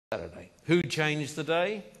Saturday. Who changed the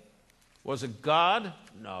day? Was it God?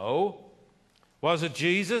 No. Was it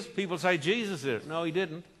Jesus? People say Jesus did it. No, he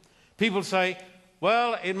didn't. People say,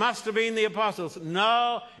 well, it must have been the apostles.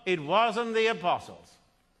 No, it wasn't the apostles.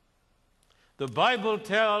 The Bible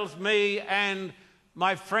tells me, and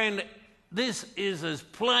my friend, this is as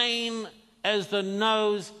plain as the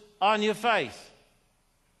nose on your face.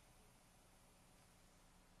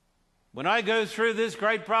 When I go through this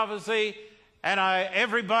great prophecy, and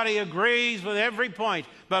everybody agrees with every point,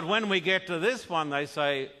 but when we get to this one, they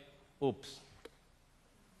say, oops.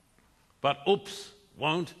 But oops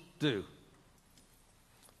won't do.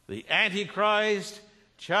 The Antichrist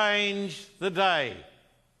changed the day.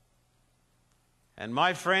 And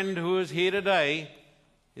my friend who is here today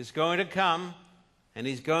is going to come, and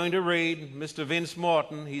he's going to read, Mr. Vince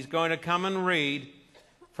Morton, he's going to come and read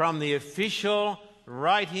from the official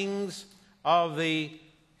writings of the,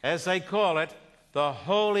 as they call it, the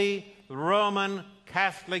Holy Roman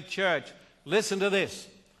Catholic Church. Listen to this.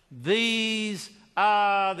 These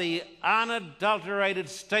are the unadulterated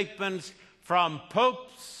statements from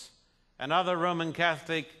popes and other Roman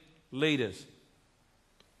Catholic leaders.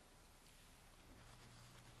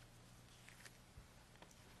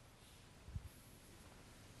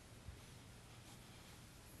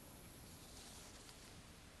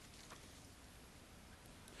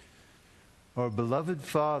 Our beloved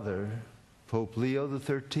Father, Pope Leo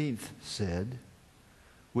XIII, said,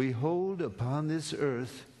 "We hold upon this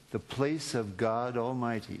earth the place of God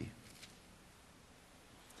Almighty."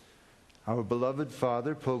 Our beloved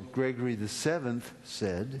Father, Pope Gregory VII,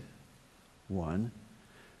 said, 1.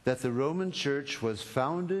 That the Roman Church was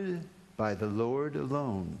founded by the Lord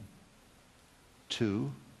alone.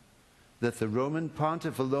 2. That the Roman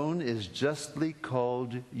Pontiff alone is justly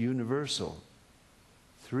called universal.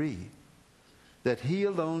 3. That he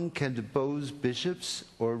alone can depose bishops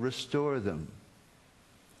or restore them.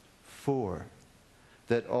 4.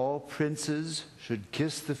 That all princes should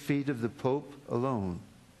kiss the feet of the Pope alone.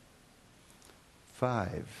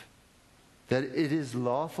 5. That it is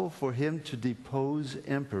lawful for him to depose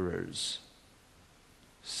emperors.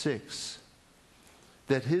 6.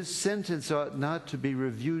 That his sentence ought not to be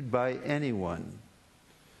reviewed by anyone,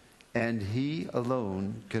 and he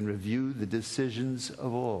alone can review the decisions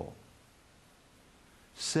of all.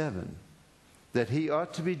 7. That he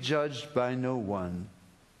ought to be judged by no one.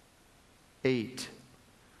 8.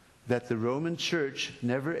 That the Roman Church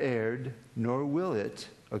never erred, nor will it,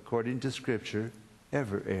 according to Scripture,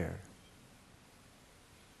 ever err.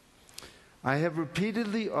 I have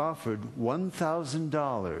repeatedly offered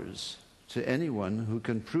 $1,000 to anyone who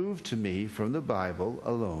can prove to me from the Bible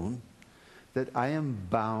alone that I am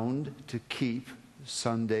bound to keep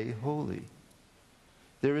Sunday holy.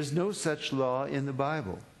 There is no such law in the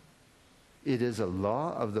Bible. It is a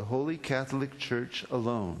law of the Holy Catholic Church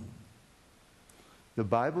alone. The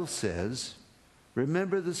Bible says,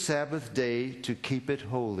 "Remember the Sabbath day to keep it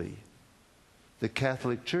holy." The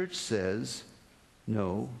Catholic Church says,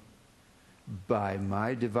 "No, by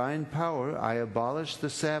my divine power I abolish the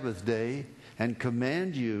Sabbath day and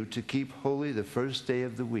command you to keep holy the first day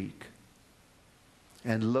of the week."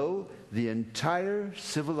 And lo, the entire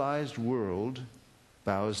civilized world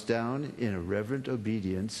bows down in a reverent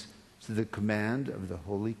obedience to the command of the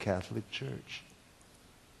Holy Catholic Church.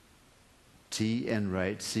 T. N.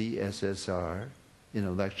 Wright, CSSR, in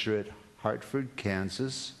a lecture at Hartford,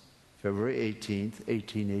 Kansas, February 18,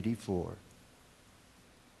 1884.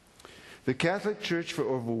 The Catholic Church for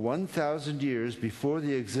over 1,000 years before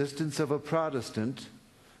the existence of a Protestant,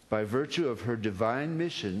 by virtue of her divine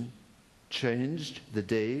mission, changed the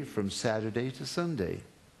day from Saturday to Sunday.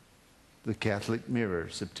 The Catholic Mirror,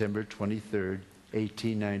 September 23,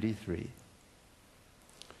 1893.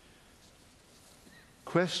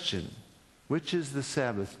 Question: which is the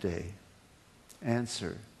Sabbath day?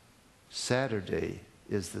 Answer: Saturday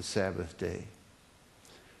is the Sabbath day.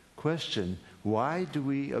 Question: why do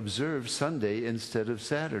we observe Sunday instead of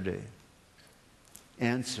Saturday?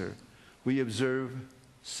 Answer: we observe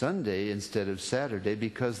Sunday instead of Saturday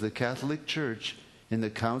because the Catholic Church in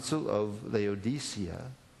the Council of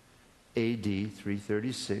Laodicea, A.D.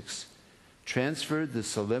 336, transferred the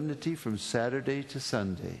solemnity from Saturday to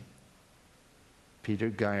Sunday.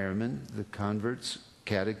 Peter Geierman, The Convert's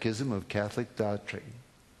Catechism of Catholic Doctrine,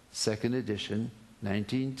 2nd edition,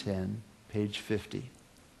 1910, page 50.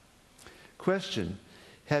 Question: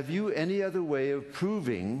 have you any other way of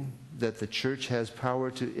proving that the Church has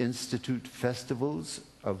power to institute festivals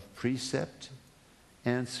of precept?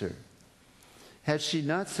 Answer: had she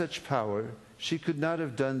not such power, she could not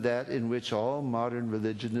have done that in which all modern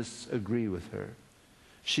religionists agree with her,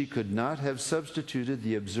 she could not have substituted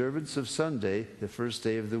the observance of Sunday, the first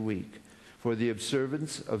day of the week, for the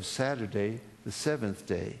observance of Saturday, the seventh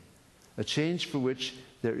day, a change for which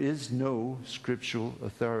there is no scriptural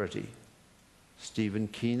authority. Stephen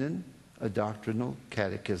Keenan, A Doctrinal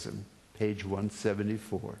Catechism, page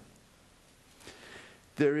 174.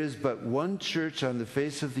 There is but one church on the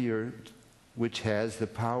face of the earth which has the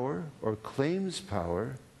power or claims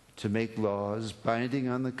power to make laws binding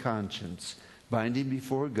on the conscience, binding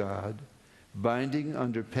before God, binding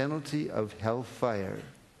under penalty of hell fire.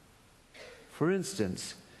 For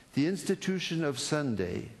instance, the institution of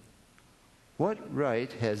Sunday. What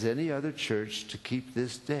right has any other church to keep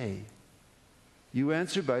this day? You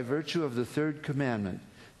answer by virtue of the third commandment.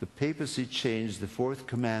 The papacy changed the fourth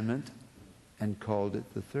commandment and called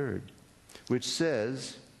it the third, which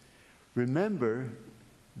says, remember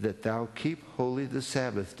that thou keep holy the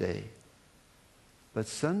Sabbath day. But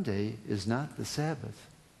Sunday is not the Sabbath.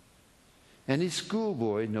 Any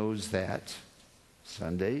schoolboy knows that.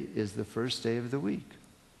 Sunday is the first day of the week.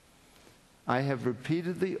 I have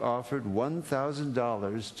repeatedly offered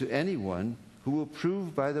 $1,000 to anyone who will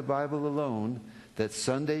prove by the Bible alone that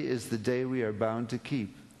Sunday is the day we are bound to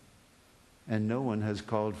keep. And no one has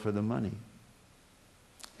called for the money.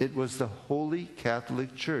 It was the Holy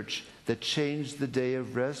Catholic Church that changed the day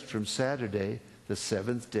of rest from Saturday, the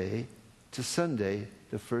seventh day, to Sunday,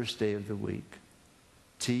 the first day of the week.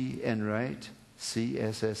 T. Enright,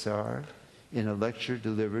 CSSR, in a lecture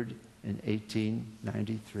delivered in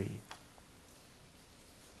 1893.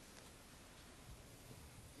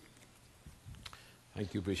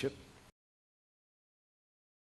 Thank you, Bishop.